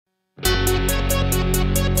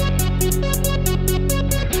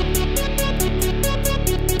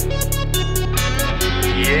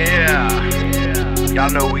Y'all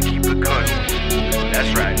know we keep it country. That's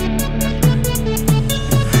right. You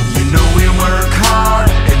know we work hard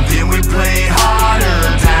and then we play harder.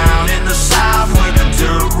 Down in the south with the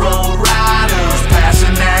dirt road riders,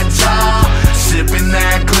 passing that jaw, sipping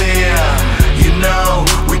that clear. You know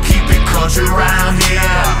we keep it country round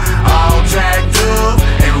here. All jacked up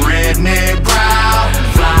and redneck proud,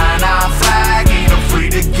 flying our flag, ain't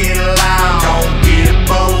afraid to get loud. Don't get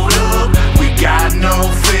bowled up, we got no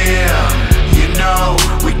fear. You know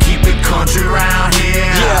we keep it country round here.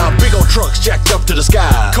 Yeah, big old trucks jacked up to the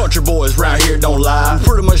sky. Country boys round here don't lie. We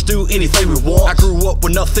pretty much do anything we want. I grew up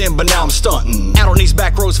with nothing, but now I'm stunting. Out on these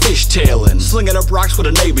back roads fishtailing, slinging up rocks with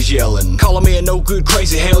the neighbors yelling, calling me a no good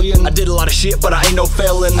crazy hellion. I did a lot of shit, but I ain't no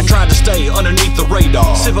felon. I tried to stay underneath the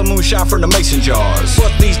radar, sipping moonshine from the mason jars.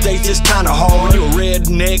 But these days it's kinda hard. You a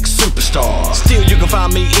redneck superstar, still you can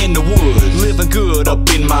find me in the woods, living good up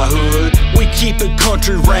in my hood. We keep it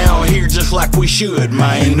country round here just like we should,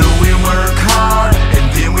 man. You know we work hard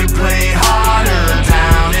and then we play harder.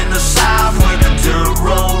 Down in the south with the dirt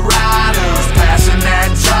road riders, passing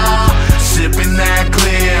that jaw, sipping that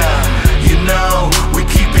clear. You know we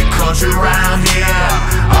keep it country round here.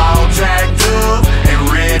 All jacked up and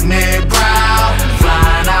redneck proud,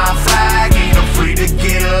 flying our flag, ain't afraid to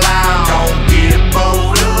get loud. Don't get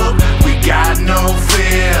bowled up, we got no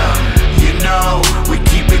fear. You know we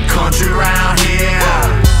keep it country round here.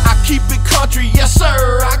 I keep it country, yes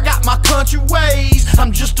sir, I got my country ways.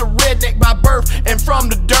 I'm just a redneck by birth, and from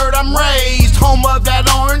the dirt I'm raised. Home of that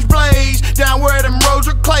orange blaze, down where them roads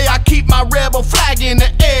are clay. I keep my rebel flag in the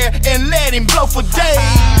air and let him blow for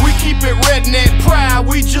days. We keep it redneck proud,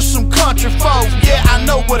 we just some country folk. Yeah, I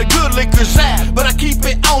know where the good liquor's at, but I keep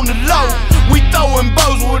it on the low. We throwing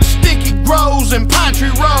bows where the sticky grows and pine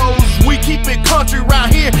tree rows. We keep it country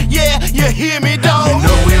round here, yeah, you hear me though. You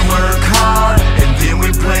know we